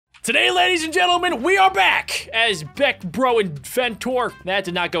Today, ladies and gentlemen, we are back as BeckBro Inventor. That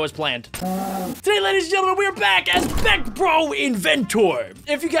did not go as planned. Today, ladies and gentlemen, we are back as BeckBro Inventor.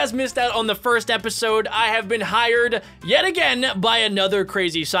 If you guys missed out on the first episode, I have been hired yet again by another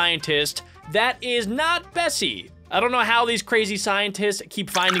crazy scientist that is not Bessie. I don't know how these crazy scientists keep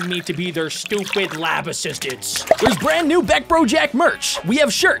finding me to be their stupid lab assistants. There's brand new BeckBroJack merch. We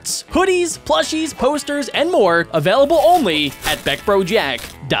have shirts, hoodies, plushies, posters, and more available only at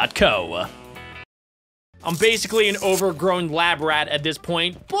BeckBroJack.co. I'm basically an overgrown lab rat at this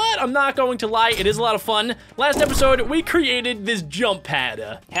point, but I'm not going to lie, it is a lot of fun. Last episode, we created this jump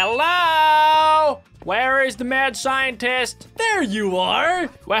pad. Hello? Where is the mad scientist? There you are.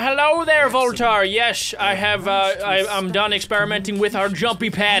 Well, hello there, Voltar. Yes, I have, I'm done experimenting with our jumpy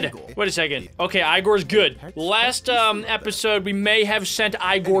pad. Wait a second. Okay, Igor's good. Last, episode, we may have sent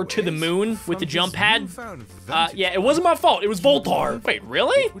Igor to the moon with the jump pad. Yeah, it wasn't my fault. It was Voltar. Wait,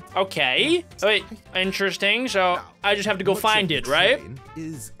 really? Okay. Wait, interesting. So, I just have to go find it, right?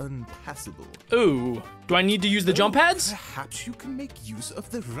 Is unpassable. Ooh. Do I need to use the jump pads? Perhaps you can make use of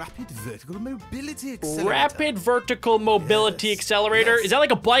the rapid vertical mobility accelerator. Rapid vertical mobility accelerator? Is that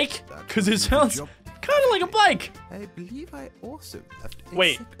like a bike? Because it sounds kind of like a bike. I believe I also left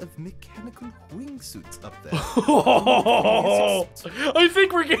a set of mechanical wingsuits up there. Oh, I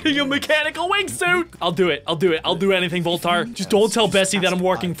think we're getting a mechanical wingsuit. I'll do it. I'll do it. I'll do anything, Voltar. Just don't tell Bessie that I'm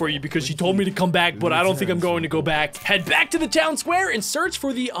working for you because she told me to come back, but I don't think I'm going to go back. Head back to the town square and search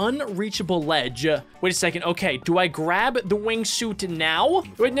for the unreachable ledge. Wait a second. Okay, do I grab the wingsuit now?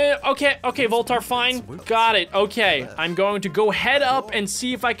 Wait, no, okay, Voltar, fine. Got it. Okay, I'm going to go head up and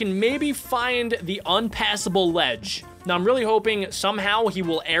see if I can maybe find the unpassable ledge. Now, I'm really hoping somehow he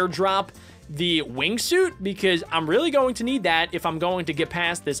will airdrop the wingsuit because I'm really going to need that if I'm going to get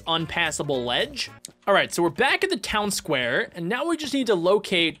past this unpassable ledge. All right, so we're back at the town square, and now we just need to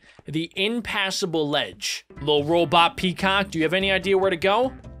locate the impassable ledge. Little robot peacock, do you have any idea where to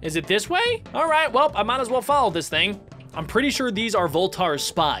go? Is it this way? All right, well, I might as well follow this thing. I'm pretty sure these are Voltar's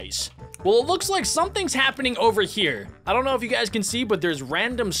spies. Well, it looks like something's happening over here. I don't know if you guys can see, but there's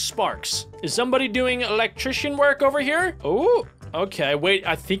random sparks. Is somebody doing electrician work over here? Oh, okay, wait,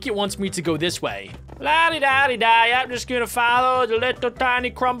 I think it wants me to go this way. La-di-da-di-da, I'm just gonna follow the little tiny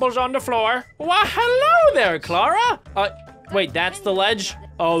crumbles on the floor. Why, hello there, Clara. Wait, that's the ledge?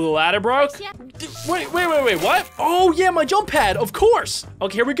 Oh, the ladder broke? Wait, what? Oh, yeah, my jump pad, of course.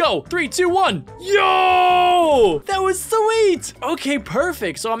 Okay, here we go. 3, 2, 1. Yo! That was sweet. Okay,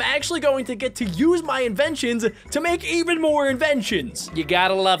 perfect. So I'm actually going to get to use my inventions to make even more inventions. You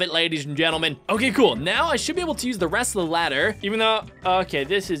gotta love it, ladies and gentlemen. Okay, cool. Now I should be able to use the rest of the ladder, even though, okay,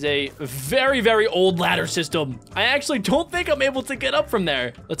 this is a very, very old ladder system. I actually don't think I'm able to get up from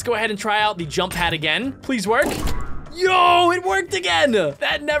there. Let's go ahead and try out the jump pad again. Please work. Yo, it worked again.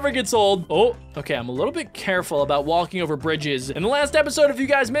 That never gets old. Oh, okay, I'm a little bit careful about walking over bridges. In the last episode, if you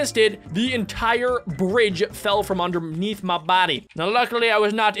guys missed it, the entire bridge fell from underneath my body. Now, luckily, I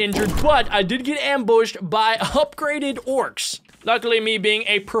was not injured, but I did get ambushed by upgraded orcs. Luckily, me being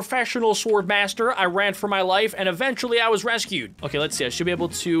a professional sword master, I ran for my life, and eventually I was rescued. Okay, let's see. I should be able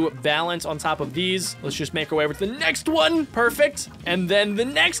to balance on top of these. Let's just make our way over to the next one. Perfect. And then the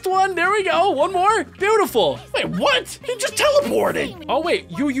next one. There we go. One more. Beautiful. Wait, what? He just teleported. Oh, wait.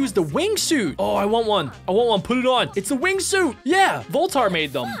 You used the wingsuit. Oh, I want one. I want one. Put it on. It's a wingsuit. Yeah, Voltar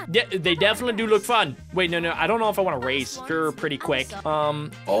made them. Yeah, they definitely do look fun. Wait, no. I don't know if I want to race. You're pretty quick.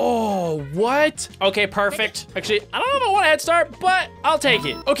 Oh, what? Okay, perfect. Actually, I don't know if I want a head start, but I'll take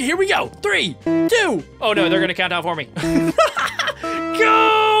it. Okay, here we go. 3, 2. Oh no, they're gonna count down for me.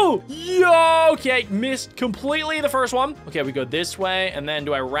 Go! Yo, okay, missed completely the first one. Okay, we go this way, and then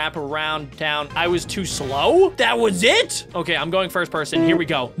do I wrap around town? I was too slow? That was it? Okay, I'm going first person. Here we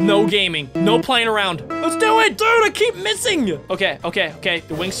go. No gaming, no playing around. Let's do it, dude, I keep missing. Okay,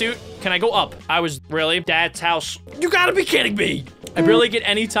 the wingsuit. Can I go up? I was really? Dad's house. You gotta be kidding me. I barely get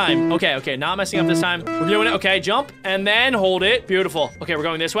any time. Okay, not messing up this time. We're doing it. Okay, jump and then hold it. Beautiful. Okay, we're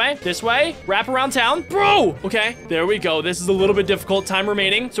going this way, wrap around town. Bro! Okay, there we go. This is a little bit difficult. Time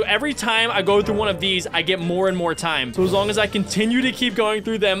remaining. So every time I go through one of these, I get more and more time. So as long as I continue to keep going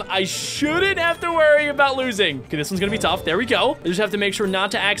through them, I shouldn't have to worry about losing. Okay, this one's gonna be tough. There we go. I just have to make sure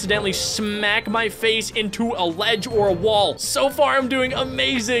not to accidentally smack my face into a ledge or a wall. So far, I'm doing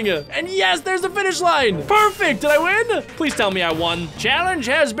amazing. And yes, there's the finish line. Perfect. Did I win? Please tell me I won. done. Challenge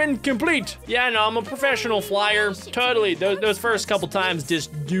has been complete. Yeah, no, I'm a professional flyer. Totally. Those first couple times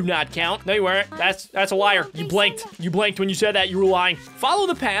just do not count. No, you weren't. That's a liar. You blinked. You blinked when you said that. You were lying. Follow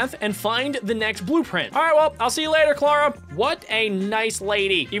the path and find the next blueprint. All right, well, I'll see you later, Clara. What a nice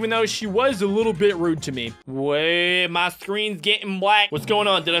lady. Even though she was a little bit rude to me. Wait, my screen's getting black. What's going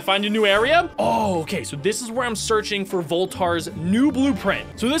on? Did I find a new area? Oh, okay. So this is where I'm searching for Voltar's new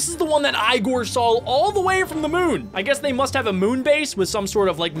blueprint. So this is the one that Igor saw all the way from the moon. I guess they must have a moon base with some sort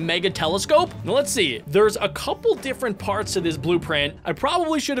of like mega telescope. Now let's see. There's a couple different parts to this blueprint. I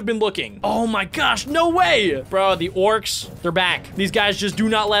probably should have been looking. Oh my gosh, no way. Bro, the orcs, they're back. These guys just do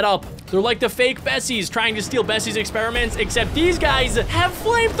not let up. They're like the fake Bessies trying to steal Bessie's experiments, except these guys have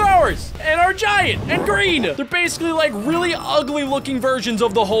flamethrowers and are giant and green. They're basically like really ugly looking versions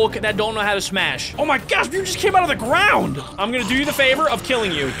of the Hulk that don't know how to smash. Oh my gosh, you just came out of the ground. I'm gonna do you the favor of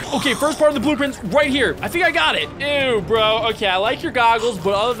killing you. Okay, first part of the blueprint's right here. I think I got it. Ew, bro. Okay, I like your goggles,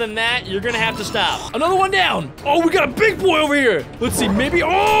 but other than that, you're gonna have to stop. Another one down. Oh, we got a big boy over here. Let's see, maybe,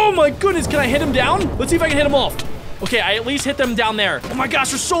 oh my goodness, can I hit him down? Let's see if I can hit him off. Okay, I at least hit them down there. Oh my gosh,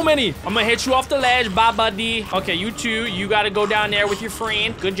 there's so many. I'm gonna hit you off the ledge, bye buddy. Okay, you two, you gotta go down there with your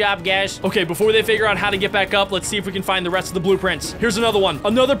friend. Good job, guys. Okay, before they figure out how to get back up, let's see if we can find the rest of the blueprints. Here's another one.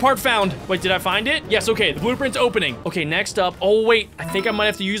 Another part found. Wait, did I find it? Yes, okay, the blueprint's opening. Okay, next up. Oh, wait, I think I might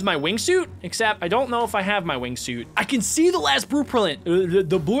have to use my wingsuit, except I don't know if I have my wingsuit. I can see the last blueprint.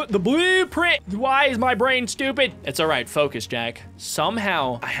 The blueprint. Why is my brain stupid? It's all right, focus, Jack.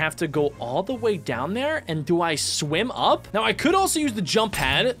 Somehow, I have to go all the way down there, and do I swim up? Now, I could also use the jump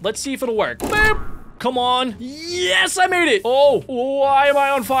pad. Let's see if it'll work. Boop. Come on. Yes, I made it. Oh, why am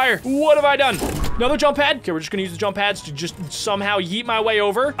I on fire? What have I done? Another jump pad? Okay, we're just gonna use the jump pads to just somehow yeet my way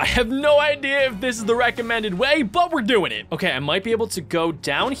over. I have no idea if this is the recommended way, but we're doing it. Okay, I might be able to go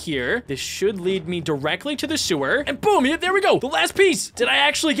down here. This should lead me directly to the sewer. And boom, there we go. The last piece. Did I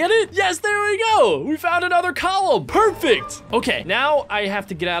actually get it? Yes, there we go. We found another column. Perfect. Okay, now I have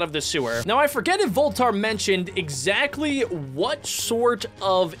to get out of the sewer. Now, I forget if Voltar mentioned exactly what sort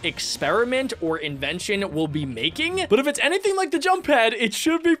of experiment or invention we'll be making, but if it's anything like the jump pad, it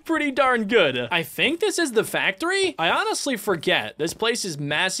should be pretty darn good. I think this is the factory. I honestly forget. This place is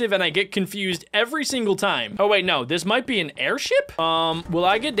massive and I get confused every single time. Oh wait, no, this might be an airship. Will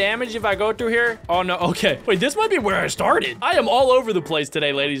I get damaged if I go through here? Oh no, okay. Wait, this might be where I started. I am all over the place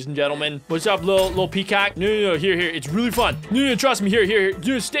today, ladies and gentlemen. What's up, little peacock? No, here, it's really fun. No, trust me, here.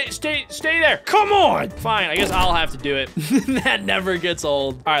 Just stay there. Come on. Fine, I guess I'll have to do it. That never gets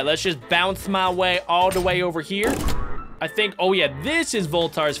old. All right, let's just bounce my way all the way over here. I think, oh yeah, this is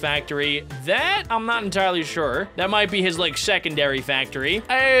Voltar's factory. That, I'm not entirely sure. That might be his, like, secondary factory.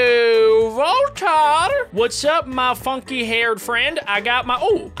 Oh, Voltar! What's up, my funky-haired friend? I got my,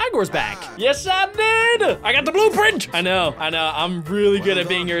 oh, Igor's back. Yes, I did! I got the blueprint! I know. I'm really good at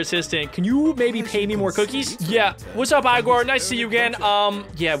being your assistant. Can you maybe pay me more cookies? Yeah. What's up, Igor? Nice to see you again.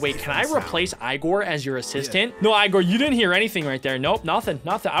 Yeah, wait, can I replace Igor as your assistant? No, Igor, you didn't hear anything right there. Nope, nothing.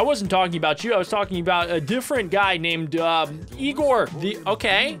 I wasn't talking about you. I was talking about a different guy named, Igor.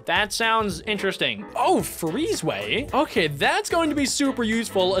 Okay, that sounds interesting. Oh, Freezeway. Okay, that's going to be super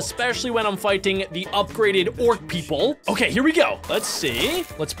useful, especially when I'm fighting the upgraded orc people. Okay, here we go. Let's see.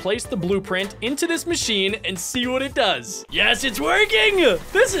 Let's place the blueprint into this machine and see what it does. Yes, it's working.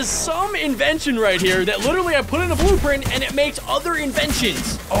 This is some invention right here that literally I put in a blueprint and it makes other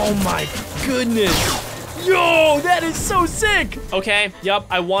inventions. Oh my goodness. Yo, that is so sick. Okay, yep,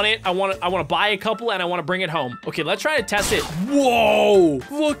 I want it. I want to buy a couple and I want to bring it home. Okay, let's try to test it. Whoa,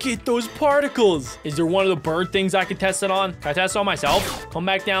 look at those particles. Is there one of the bird things I could test it on? Can I test it on myself? Come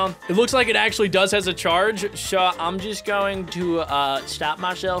back down. It looks like it actually does has a charge. So I'm just going to stop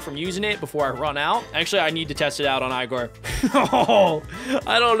myself from using it before I run out. Actually, I need to test it out on Igor. Oh,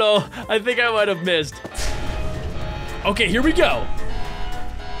 I don't know. I think I might have missed. Okay, here we go.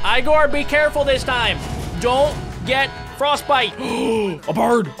 Igor, be careful this time. Don't get frostbite. A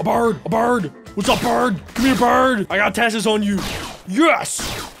bird. What's up, bird? Come here, bird. I got tests on you. Yes.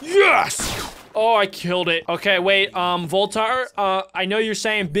 Oh, I killed it. Okay, wait, Voltar, I know you're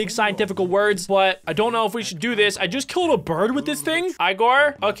saying big scientific words, but I don't know if we should do this. I just killed a bird with this thing.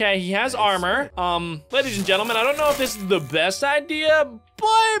 Igor, okay, he has armor. Ladies and gentlemen, I don't know if this is the best idea,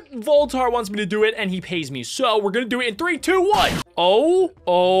 but Voltar wants me to do it and he pays me. So we're gonna do it in 3, 2, 1.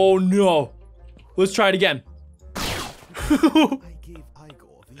 Oh no. Let's try it again.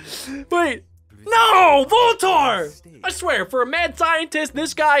 Wait. No, Voltar! I swear, for a mad scientist,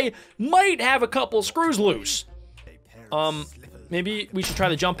 this guy might have a couple screws loose. Maybe we should try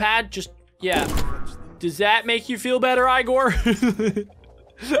the jump pad. Yeah. Does that make you feel better, Igor?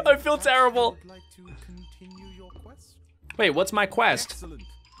 I feel terrible. Wait, what's my quest? Excellent.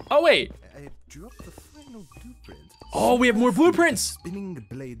 Oh, wait. I dropped the final blueprint. Oh, we have more blueprints. Spinning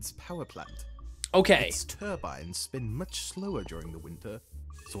blades power plant. Okay. Its turbines spin much slower during the winter,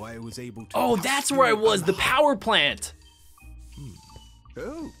 so I was able to. Oh, that's where I was, the power plant.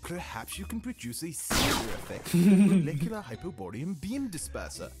 Oh, perhaps you can produce a similar effect with a molecular hypoborean beam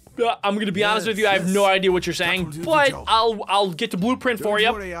disperser. I'm gonna be honest with you, I have Yes, no idea what you're that will saying, do the but job. I'll get the blueprint for Don't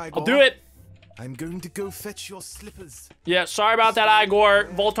you. worry, Igor. I'll do it. I'm going to go fetch your slippers. Yeah, sorry about that, Igor.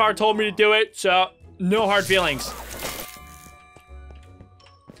 Voltar told me to do it, so no hard feelings.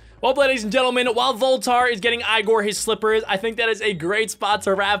 Well, ladies and gentlemen, while Voltar is getting Igor his slippers, I think that is a great spot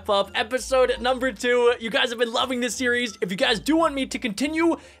to wrap up episode number 2. You guys have been loving this series. If you guys do want me to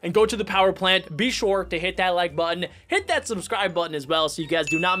continue and go to the power plant, be sure to hit that like button, hit that subscribe button as well so you guys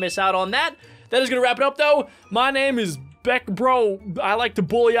do not miss out on that. That is going to wrap it up, though. My name is BeckBro. I like to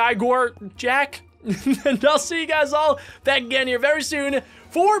bully Igor, Jack. And I'll see you guys all back again here very soon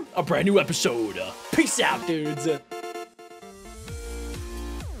for a brand new episode. Peace out, dudes.